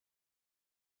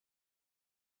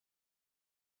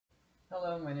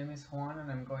Hello, my name is Juan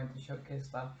and I'm going to showcase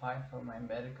Lab 5 for my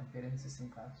Embedded Computing System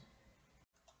class.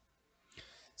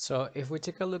 So if we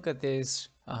take a look at this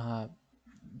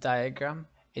diagram,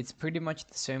 it's pretty much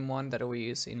the same one that we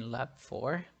use in Lab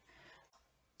 4.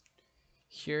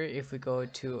 Here, if we go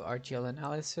to RTL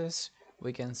analysis,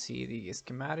 we can see the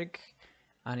schematic,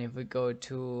 and if we go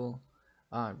to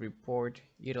report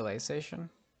utilization,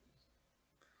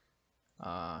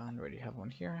 I already have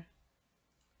one here.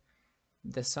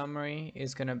 The summary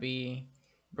is going to be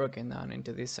broken down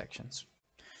into these sections.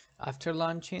 After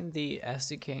launching the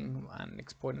SDK and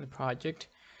exporting the project,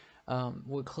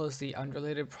 we close the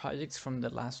unrelated projects from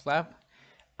the last lab,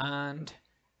 and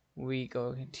we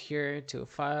go here to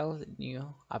File,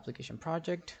 New Application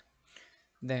Project.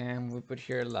 Then we put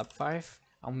here Lab 5,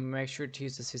 and we make sure to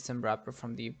use the system wrapper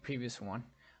from the previous one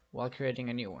while creating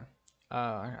a new one,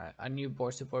 a new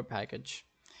board support package.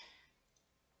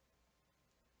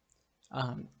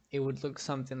 It would look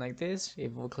something like this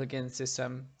if we click in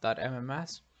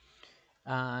system.mms,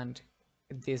 and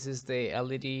this is the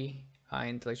LED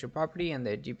intellectual property and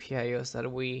the GPIOs that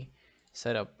we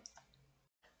set up.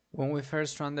 When we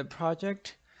first run the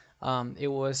project, it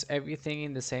was everything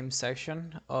in the same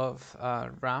section of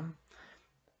RAM,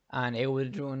 and it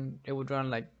would run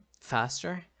like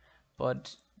faster.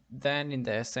 But then in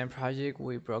the same project,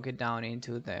 we broke it down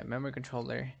into the memory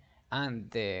controller and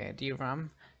the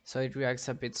DRAM, so it reacts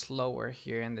a bit slower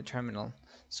here in the terminal.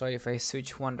 So if I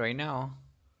switch one right now,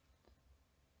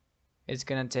 it's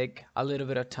gonna take a little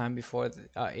bit of time before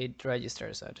it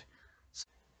registers it.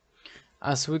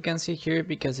 As we can see here,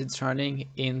 because it's running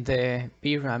in the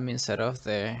VRAM instead of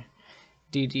the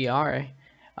DDR,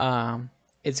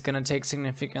 it's gonna take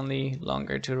significantly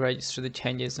longer to register the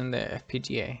changes in the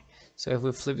FPGA. So if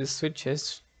we flip the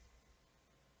switches,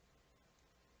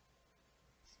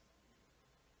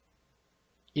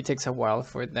 it takes a while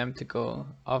for them to go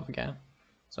off again.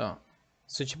 So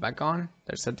switch it back on,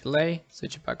 there's a delay,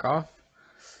 switch it back off.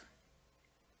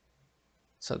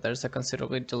 So there's a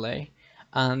considerable delay,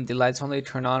 and the lights only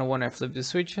turn on when I flip the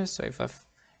switches. So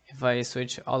if I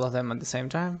switch all of them at the same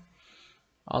time,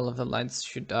 all of the lights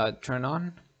should turn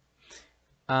on.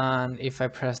 And if I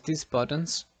press these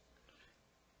buttons,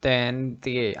 then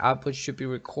the output should be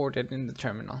recorded in the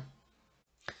terminal.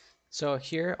 So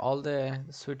here all the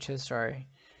switches are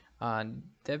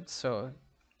dipped, so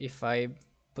if I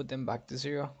put them back to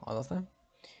 0, all of them,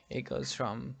 it goes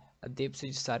from a deep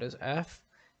switch status F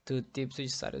to deep switch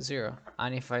status 0.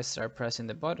 And if I start pressing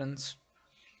the buttons,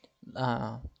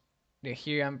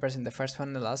 here I'm pressing the first one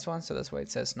and the last one, so that's why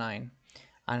it says 9.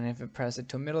 And if I press the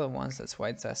two middle ones, that's why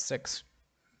it says 6.